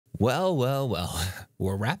Well, well, well,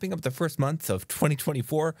 we're wrapping up the first month of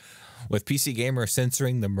 2024 with PC Gamer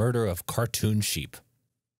censoring the murder of cartoon sheep.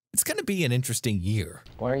 It's going to be an interesting year.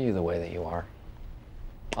 Why are you the way that you are?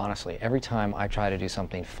 Honestly, every time I try to do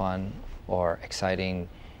something fun or exciting,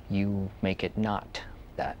 you make it not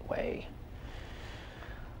that way.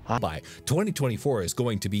 By 2024 is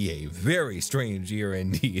going to be a very strange year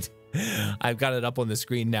indeed. I've got it up on the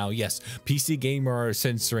screen now. Yes, PC Gamer are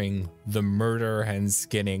censoring the murder and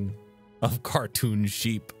skinning of cartoon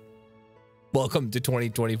sheep. Welcome to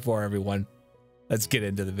 2024, everyone. Let's get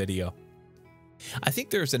into the video. I think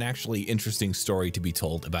there's an actually interesting story to be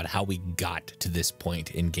told about how we got to this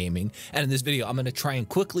point in gaming. And in this video, I'm going to try and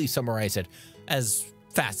quickly summarize it as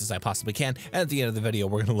fast as I possibly can. And at the end of the video,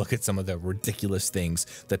 we're going to look at some of the ridiculous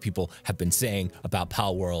things that people have been saying about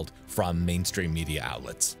Palworld from mainstream media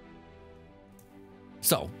outlets.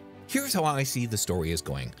 So here's how I see the story is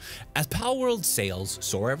going. As Palworld sales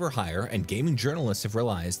soar ever higher and gaming journalists have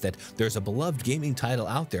realized that there's a beloved gaming title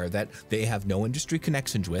out there that they have no industry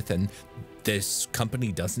connections with, and this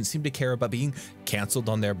company doesn't seem to care about being canceled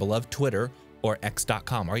on their beloved Twitter or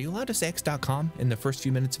X.com. Are you allowed to say X.com in the first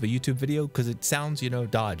few minutes of a YouTube video? Because it sounds,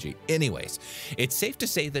 dodgy. Anyways, it's safe to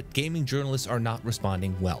say that gaming journalists are not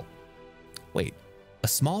responding well. Wait, a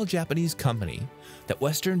small Japanese company that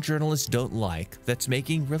Western journalists don't like that's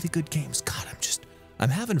making really good games. God, I'm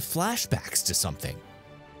having flashbacks to something.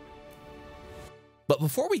 But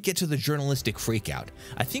before we get to the journalistic freakout,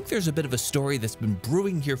 I think there's a bit of a story that's been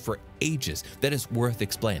brewing here for ages that is worth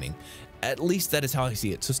explaining. At least that is how I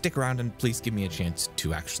see it, so stick around and please give me a chance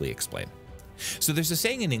to actually explain. So there's a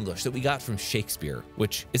saying in English that we got from Shakespeare,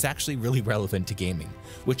 which is actually really relevant to gaming,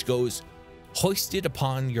 which goes, "Hoisted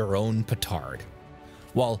upon your own petard."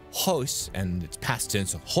 While hoist, and its past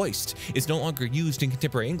tense hoist, is no longer used in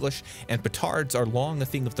contemporary English and petards are long a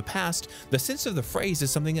thing of the past, the sense of the phrase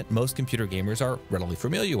is something that most computer gamers are readily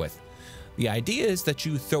familiar with. The idea is that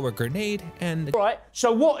you throw a grenade and... Right,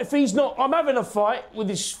 so what if he's not... I'm having a fight with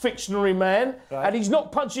this fictionary man, right, and he's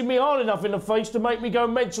not punching me hard enough in the face to make me go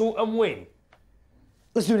mental and win?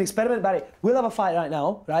 Let's do an experiment, Barry. We'll have a fight right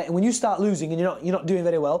now, right? And when you start losing and you're not doing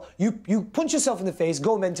very well, you punch yourself in the face,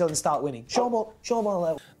 go mental, and start winning. Show them all the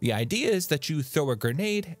level. The idea is that you throw a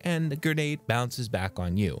grenade and the grenade bounces back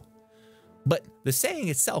on you. But the saying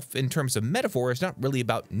itself, in terms of metaphor, is not really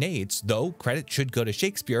about nades, though credit should go to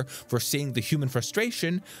Shakespeare for seeing the human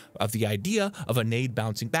frustration of the idea of a nade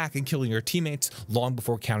bouncing back and killing your teammates long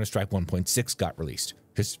before Counter-Strike 1.6 got released.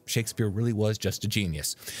 Because Shakespeare really was just a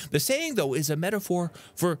genius. The saying, though, is a metaphor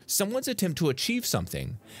for someone's attempt to achieve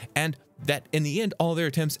something, and that in the end, all their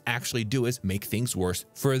attempts actually do is make things worse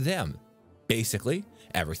for them. Basically,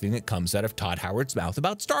 everything that comes out of Todd Howard's mouth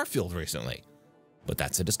about Starfield recently. But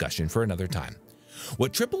that's a discussion for another time.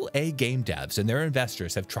 What AAA game devs and their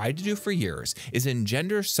investors have tried to do for years is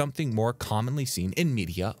engender something more commonly seen in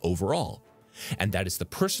media overall. And that is the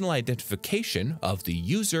personal identification of the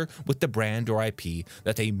user with the brand or IP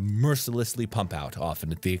that they mercilessly pump out,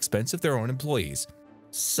 often at the expense of their own employees.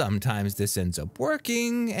 Sometimes this ends up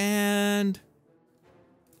working, and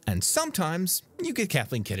sometimes you get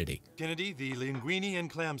Kathleen Kennedy. Kennedy, the linguine and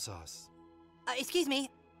clam sauce. Excuse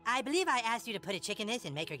me, I believe I asked you to put a chick in this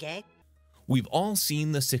and make her gay. We've all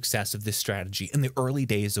seen the success of this strategy in the early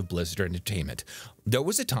days of Blizzard Entertainment. There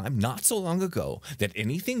was a time not so long ago that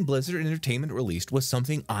anything Blizzard Entertainment released was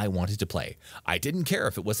something I wanted to play. I didn't care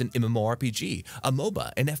if it was an MMORPG, a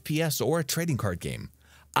MOBA, an FPS, or a trading card game.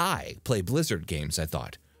 I play Blizzard games, I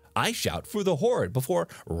thought. I shout for the Horde before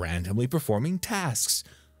randomly performing tasks.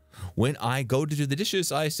 When I go to do the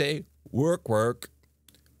dishes, I say, "Work, work."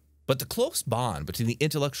 But the close bond between the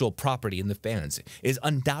intellectual property and the fans is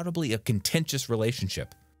undoubtedly a contentious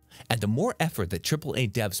relationship. And the more effort that AAA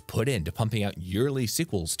devs put into pumping out yearly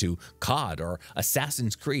sequels to COD or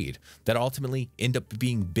Assassin's Creed that ultimately end up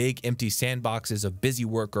being big empty sandboxes of busy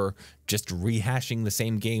work or just rehashing the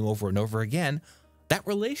same game over and over again, that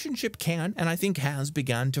relationship can, and I think has,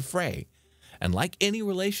 begun to fray. And like any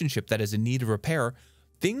relationship that is in need of repair,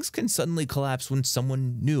 things can suddenly collapse when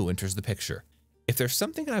someone new enters the picture. If there's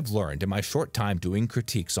something I've learned in my short time doing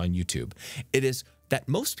critiques on YouTube, it is that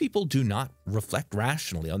most people do not reflect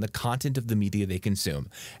rationally on the content of the media they consume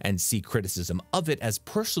and see criticism of it as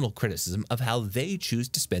personal criticism of how they choose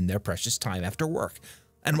to spend their precious time after work.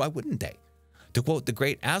 And why wouldn't they? To quote the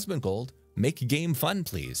great Asmongold, "Make game fun,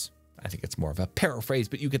 please." I think it's more of a paraphrase,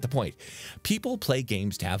 but you get the point. People play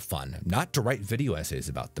games to have fun, not to write video essays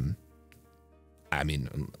about them. I mean,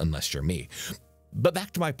 unless you're me. But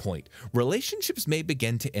back to my point, relationships may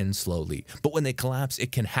begin to end slowly, but when they collapse,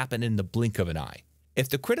 it can happen in the blink of an eye. If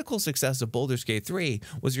the critical success of Baldur's Gate 3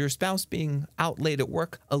 was your spouse being out late at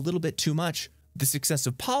work a little bit too much, the success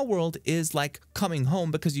of Palworld is like coming home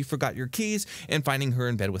because you forgot your keys and finding her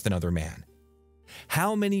in bed with another man.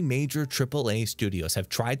 How many major AAA studios have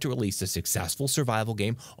tried to release a successful survival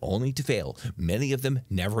game only to fail, many of them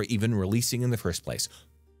never even releasing in the first place,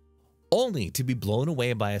 only to be blown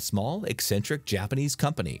away by a small, eccentric Japanese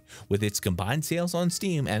company with its combined sales on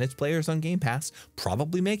Steam and its players on Game Pass,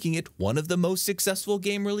 probably making it one of the most successful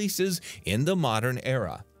game releases in the modern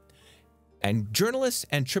era. And journalists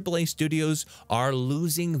and AAA studios are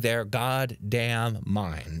losing their goddamn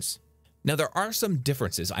minds. Now, there are some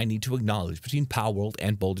differences I need to acknowledge between Palworld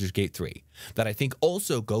and Baldur's Gate 3 that I think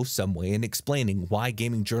also go some way in explaining why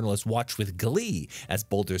gaming journalists watched with glee as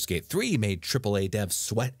Baldur's Gate 3 made AAA devs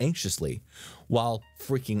sweat anxiously, while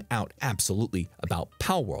freaking out absolutely about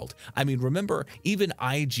Palworld. I mean, remember, even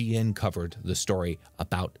IGN covered the story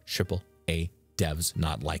about AAA devs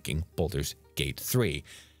not liking Baldur's Gate 3.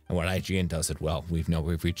 And when IGN does it, well,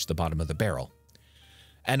 we've reached the bottom of the barrel.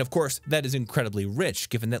 And of course, that is incredibly rich,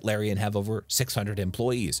 given that Larian have over 600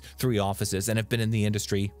 employees, 3 offices, and have been in the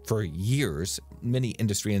industry for years, many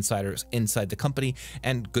industry insiders inside the company,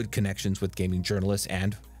 and good connections with gaming journalists,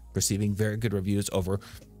 and receiving very good reviews over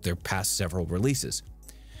their past several releases.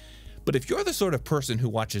 But if you're the sort of person who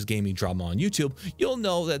watches gaming drama on YouTube, you'll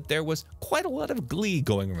know that there was quite a lot of glee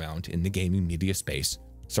going around in the gaming media space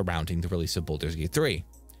surrounding the release of Baldur's Gate 3.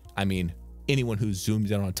 I mean, anyone who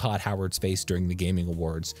zoomed in on Todd Howard's face during the Gaming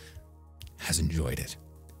Awards has enjoyed it.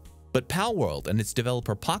 But Palworld and its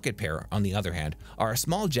developer Pocket Pair, on the other hand, are a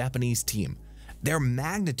small Japanese team. Their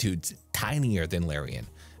magnitude's tinier than Larian,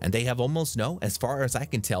 and they have almost no, as far as I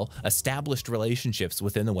can tell, established relationships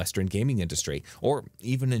within the Western gaming industry, or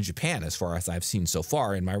even in Japan as far as I've seen so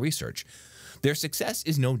far in my research. Their success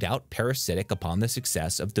is no doubt parasitic upon the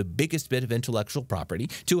success of the biggest bit of intellectual property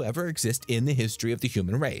to ever exist in the history of the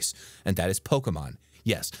human race, and that is Pokemon.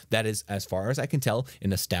 Yes, that is, as far as I can tell,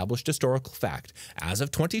 an established historical fact. As of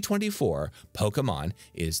 2024, Pokemon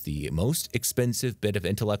is the most expensive bit of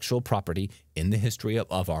intellectual property in the history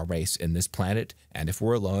of our race in this planet, and if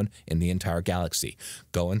we're alone, in the entire galaxy.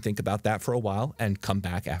 Go and think about that for a while and come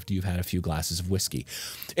back after you've had a few glasses of whiskey.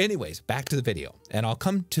 Anyways, back to the video, and I'll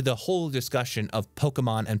come to the whole discussion of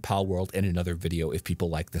Pokemon and Palworld in another video if people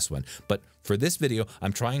like this one. But for this video,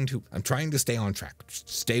 I'm trying to stay on track. Just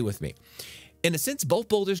stay with me. In a sense, both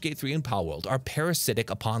Baldur's Gate 3 and Palworld are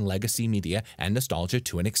parasitic upon legacy media and nostalgia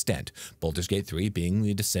to an extent, Baldur's Gate 3 being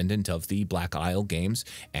the descendant of the Black Isle games,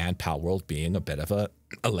 and Palworld being a bit of a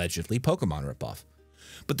allegedly Pokemon ripoff.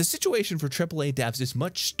 But the situation for AAA devs is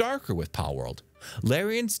much starker with Palworld.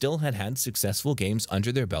 Larian still had successful games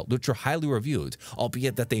under their belt which are highly reviewed,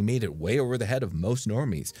 albeit that they made it way over the head of most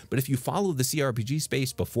normies. But if you follow the CRPG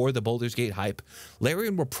space before the Baldur's Gate hype,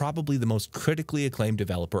 Larian were probably the most critically acclaimed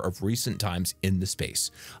developer of recent times in the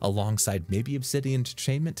space, alongside maybe Obsidian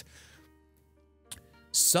Entertainment.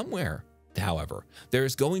 Somewhere, however, there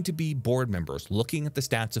is going to be board members looking at the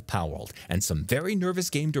stats of Palworld and some very nervous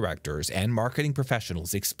game directors and marketing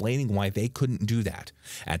professionals explaining why they couldn't do that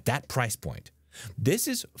at that price point. This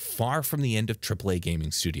is far from the end of AAA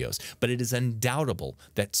gaming studios, but it is undoubtable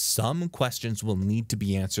that some questions will need to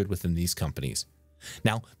be answered within these companies.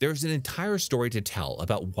 Now, there's an entire story to tell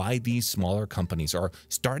about why these smaller companies are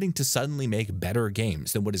starting to suddenly make better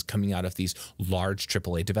games than what is coming out of these large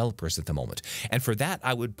AAA developers at the moment. And for that,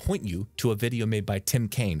 I would point you to a video made by Tim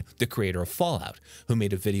Kaine, the creator of Fallout, who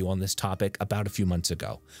made a video on this topic about a few months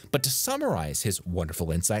ago. But to summarize his wonderful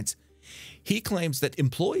insights, he claims that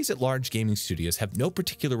employees at large gaming studios have no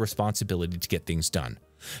particular responsibility to get things done.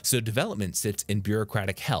 So development sits in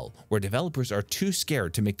bureaucratic hell, where developers are too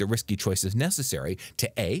scared to make the risky choices necessary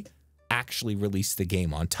to A, actually release the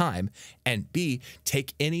game on time, and B,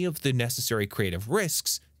 take any of the necessary creative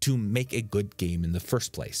risks to make a good game in the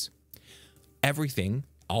first place. Everything,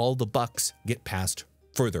 all the bucks, get passed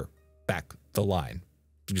further back the line.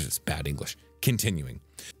 Just bad English. Continuing.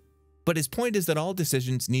 But his point is that all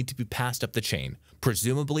decisions need to be passed up the chain,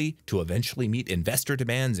 presumably to eventually meet investor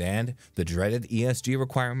demands and the dreaded ESG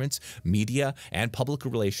requirements, media and public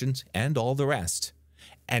relations, and all the rest.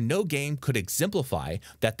 And no game could exemplify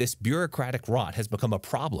that this bureaucratic rot has become a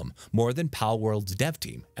problem more than Palworld's dev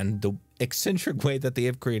team and the eccentric way that they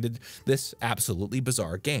have created this absolutely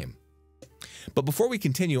bizarre game. But before we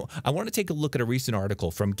continue, I want to take a look at a recent article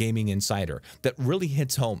from Gaming Insider that really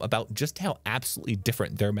hits home about just how absolutely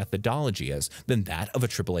different their methodology is than that of a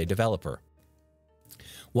AAA developer.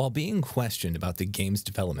 While being questioned about the game's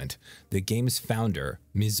development, the game's founder,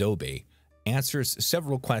 Mizobe, answers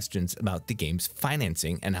several questions about the game's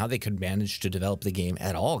financing and how they could manage to develop the game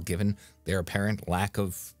at all, given their apparent lack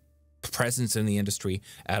of presence in the industry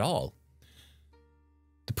at all.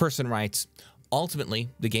 The person writes, ultimately,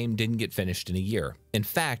 the game didn't get finished in a year. In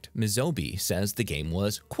fact, Mizobi says the game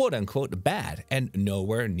was quote-unquote bad and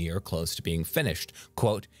nowhere near close to being finished.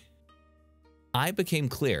 Quote, I became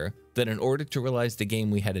clear that in order to realize the game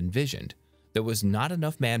we had envisioned, there was not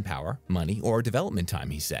enough manpower, money, or development time,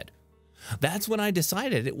 he said. That's when I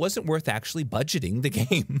decided it wasn't worth actually budgeting the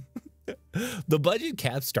game. The budget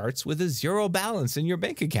cap starts with a zero balance in your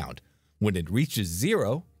bank account. When it reaches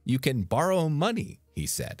zero, you can borrow money, he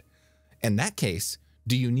said. In that case,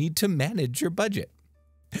 do you need to manage your budget?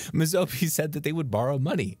 Mizobi said that they would borrow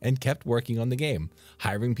money and kept working on the game,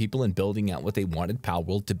 hiring people and building out what they wanted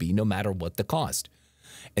Palworld to be no matter what the cost.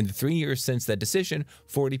 In the 3 years since that decision,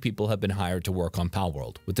 40 people have been hired to work on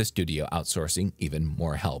Palworld, with the studio outsourcing even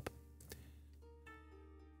more help.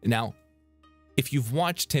 Now, if you've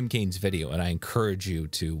watched Tim Kane's video, and I encourage you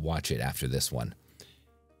to watch it after this one,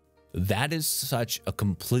 that is such a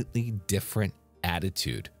completely different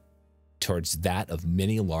attitude towards that of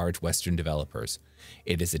many large Western developers.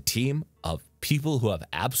 It is a team of people who have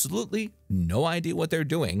absolutely no idea what they're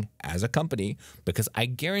doing as a company, because I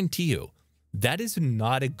guarantee you that is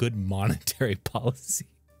not a good monetary policy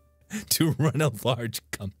to run a large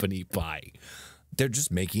company by. They're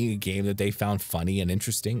just making a game that they found funny and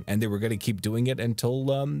interesting, and they were going to keep doing it until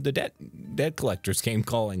the debt collectors came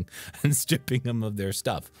calling and stripping them of their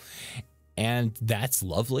stuff. And that's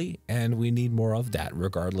lovely, and we need more of that,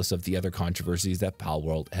 regardless of the other controversies that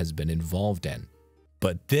Palworld has been involved in.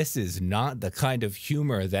 But this is not the kind of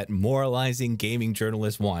humor that moralizing gaming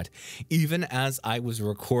journalists want. Even as I was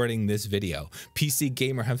recording this video, PC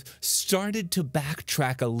Gamer have started to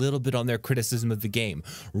backtrack a little bit on their criticism of the game,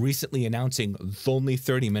 recently announcing only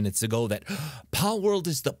 30 minutes ago that Palworld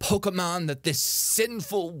is the Pokemon that this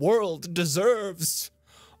sinful world deserves.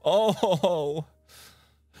 Oh,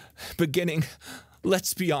 beginning.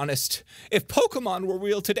 Let's be honest, if Pokemon were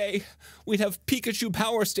real today, we'd have Pikachu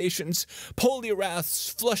power stations,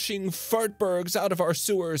 Poliwraths flushing fartbergs out of our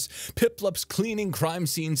sewers, Piplups cleaning crime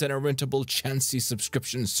scenes, and a rentable Chansey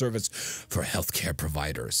subscription service for healthcare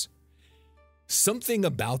providers. Something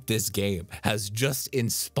about this game has just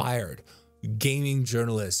inspired gaming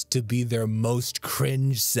journalists to be their most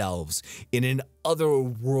cringe selves in an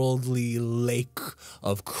otherworldly lake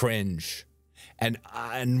of cringe.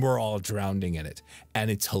 And we're all drowning in it, and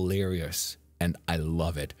it's hilarious, and I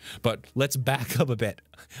love it. But let's back up a bit.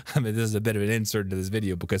 I mean, this is a bit of an insert into this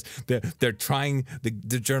video because they're trying, the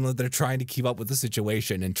journalists, they're trying to keep up with the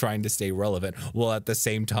situation and trying to stay relevant, while at the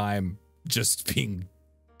same time just being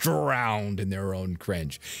drowned in their own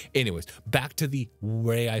cringe. Anyways, back to the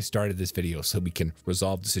way I started this video so we can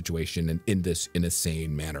resolve the situation in this in a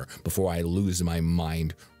sane manner before I lose my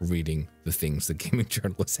mind reading the things that gaming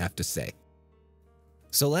journalists have to say.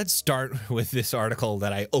 So let's start with this article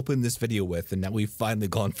that I opened this video with, and now we've finally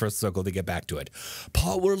gone for a circle to get back to it.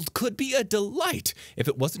 Palworld could be a delight if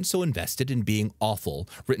it wasn't so invested in being awful,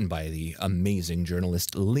 written by the amazing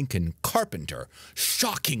journalist Lincoln Carpenter.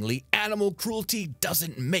 Shockingly, animal cruelty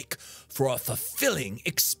doesn't make for a fulfilling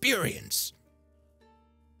experience.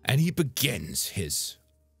 And he begins his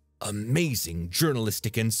amazing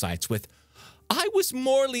journalistic insights with, I was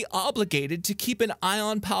morally obligated to keep an eye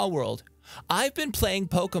on Palworld. I've been playing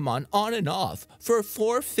Pokemon on and off for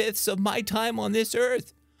 4/5 of my time on this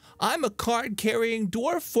earth. I'm a card-carrying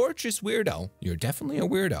Dwarf Fortress weirdo. You're definitely a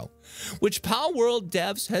weirdo. Which Palworld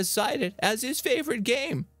devs has cited as his favorite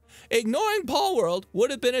game. Ignoring Palworld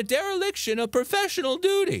would have been a dereliction of professional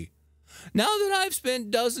duty. Now that I've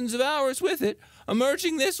spent dozens of hours with it,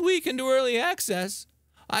 emerging this week into early access,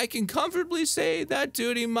 I can comfortably say that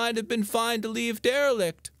duty might have been fine to leave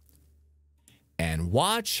derelict. And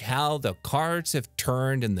watch how the cards have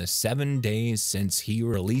turned in the 7 days since he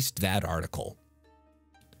released that article.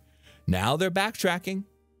 Now they're backtracking.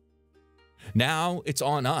 Now it's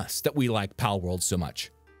on us that we like Palworld so much.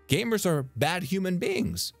 Gamers are bad human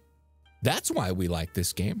beings. That's why we like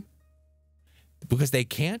this game. Because they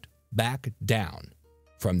can't back down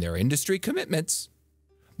from their industry commitments,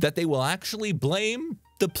 that they will actually blame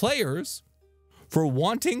the players for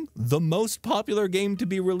wanting the most popular game to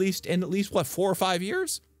be released in at least, what, 4 or 5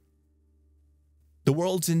 years? The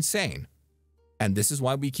world's insane. And this is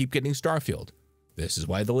why we keep getting Starfield. This is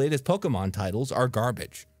why the latest Pokemon titles are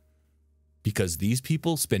garbage. Because these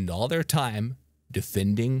people spend all their time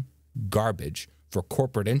defending garbage for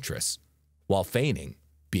corporate interests while feigning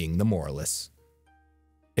being the moralists.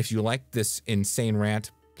 If you like this insane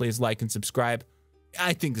rant, please like and subscribe.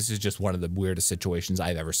 I think this is just one of the weirdest situations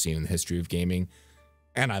I've ever seen in the history of gaming,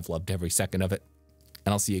 and I've loved every second of it.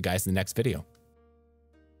 And I'll see you guys in the next video.